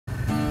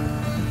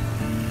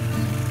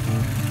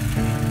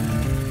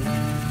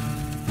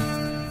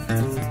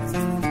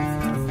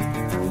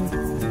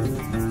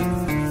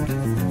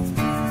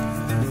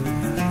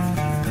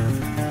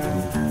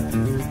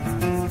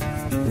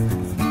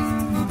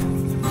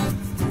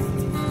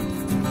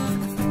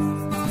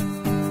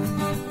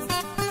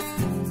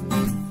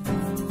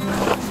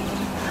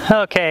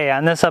Okay,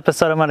 on this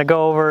episode I'm going to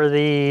go over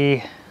the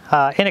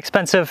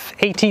inexpensive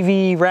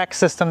ATV rack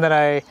system that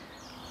I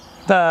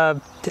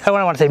don't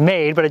want to say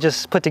made, but I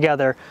just put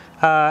together.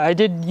 I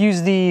did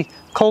use the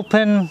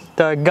Kolpin,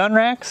 the gun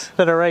racks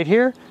that are right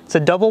here. It's a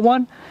double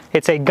one.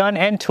 It's a gun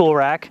and tool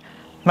rack.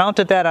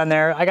 Mounted that on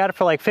there. I got it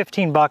for like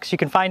 15 bucks. You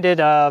can find it,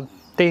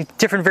 the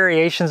different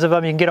variations of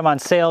them. You can get them on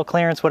sale,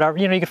 clearance, whatever.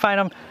 You know, you can find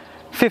them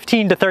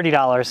 $15 to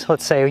 $30,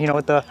 let's say, you know,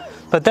 with the,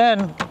 but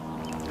then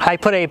I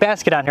put a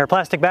basket on here, a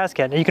plastic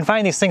basket. You can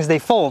find these things, they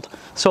fold.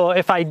 So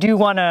if I do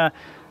want to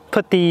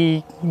put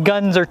the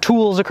guns or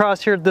tools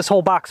across here, this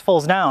whole box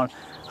folds down.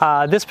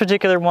 This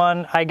particular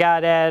one I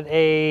got at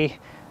a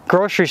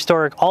grocery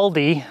store,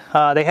 Aldi.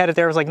 They had it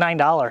there, it was like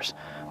 $9.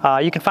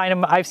 You can find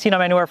them, I've seen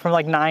them anywhere from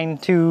like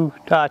 $9 to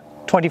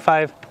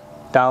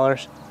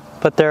 $25,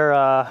 but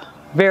they're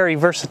very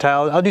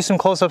versatile. I'll do some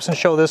close-ups and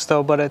show this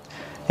though, but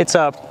it's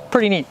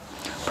pretty neat.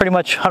 Pretty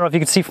much, I don't know if you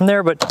can see from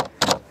there, but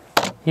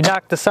you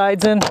knock the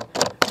sides in.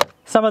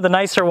 Some of the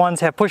nicer ones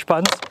have push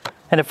buttons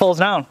and it folds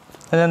down.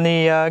 And then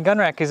the gun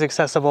rack is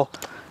accessible.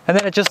 And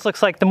then it just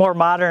looks like the more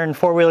modern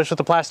four-wheelers with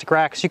the plastic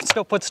racks. You can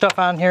still put stuff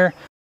on here.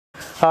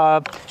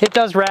 It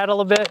does rattle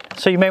a bit,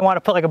 so you may want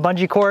to put like a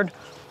bungee cord.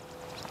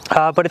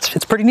 But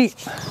it's pretty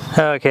neat.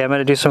 Okay, I'm going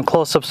to do some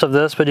close-ups of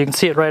this, but you can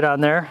see it right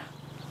on there,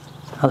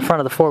 on the front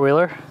of the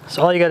four-wheeler.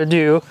 So all you got to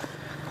do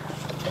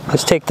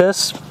is take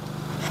this,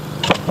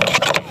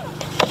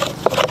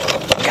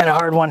 kind of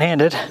hard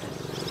one-handed,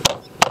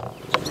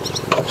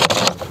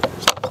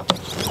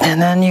 and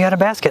then you got a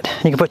basket.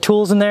 You can put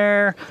tools in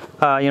there,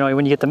 you know,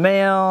 when you get the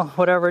mail,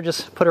 whatever,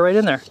 just put it right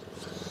in there.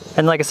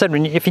 And like I said,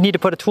 if you need to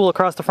put a tool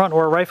across the front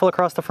or a rifle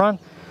across the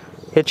front,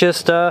 it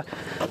just, you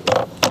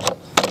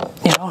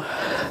know,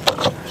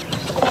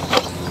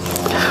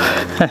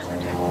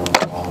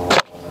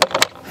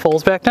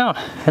 folds back down.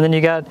 And then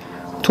you got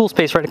tool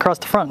space right across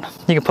the front.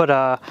 You can put,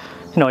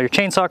 you know, your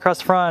chainsaw across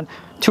the front,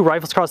 2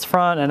 rifles across the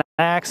front, an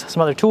axe,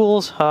 some other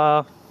tools.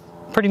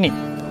 Pretty neat.